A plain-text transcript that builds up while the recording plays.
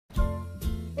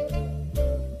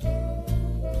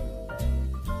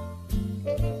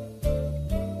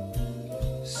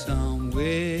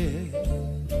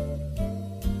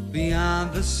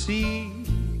beyond the sea,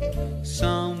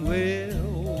 somewhere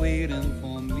waiting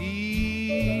for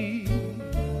me.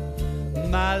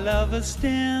 My lover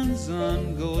stands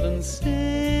on golden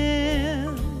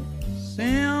sands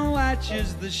and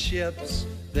watches the ships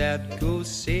that go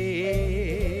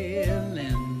sailing.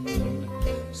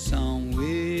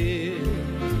 Somewhere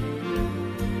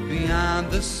beyond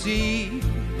the sea,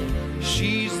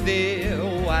 she's there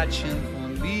watching for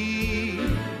me.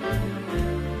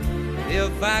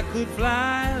 If I could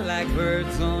fly like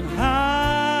birds on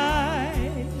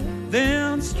high,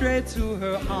 then straight to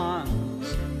her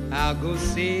arms I'll go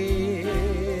sailing.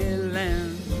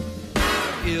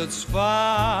 It's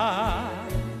far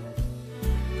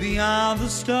beyond the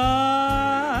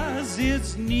stars,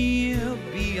 it's near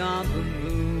beyond the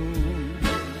moon.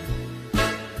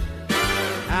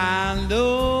 I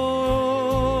know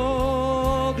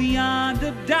beyond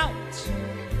a doubt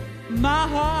my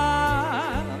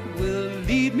heart will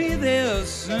lead me there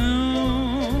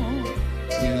soon.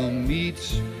 We'll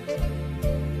meet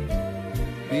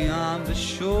beyond the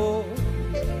shore,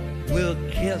 we'll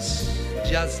kiss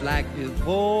just like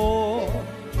before.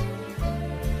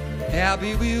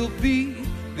 Happy we'll be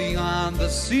beyond the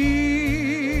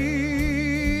sea,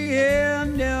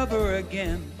 and never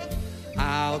again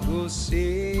I'll go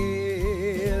sailing.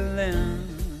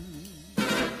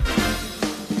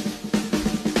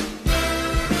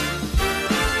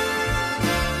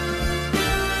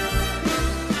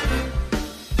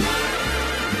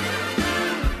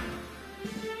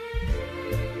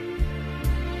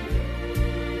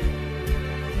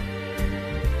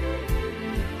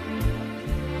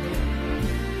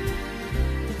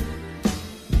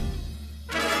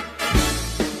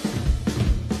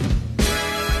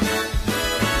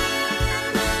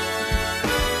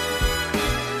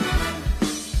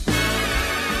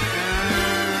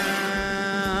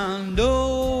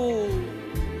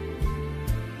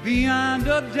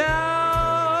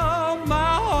 Down,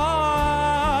 my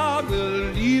heart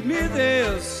will lead me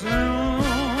there soon.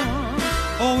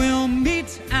 Oh, we'll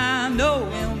meet, I know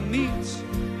we'll meet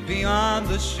beyond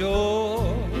the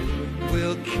shore.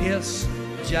 We'll kiss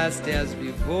just as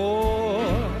before.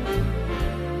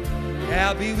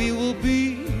 Happy we will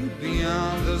be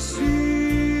beyond the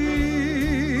sea,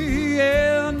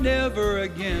 and never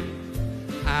again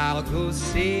I'll go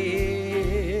sailing.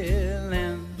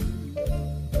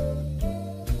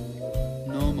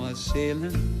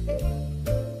 Sailing.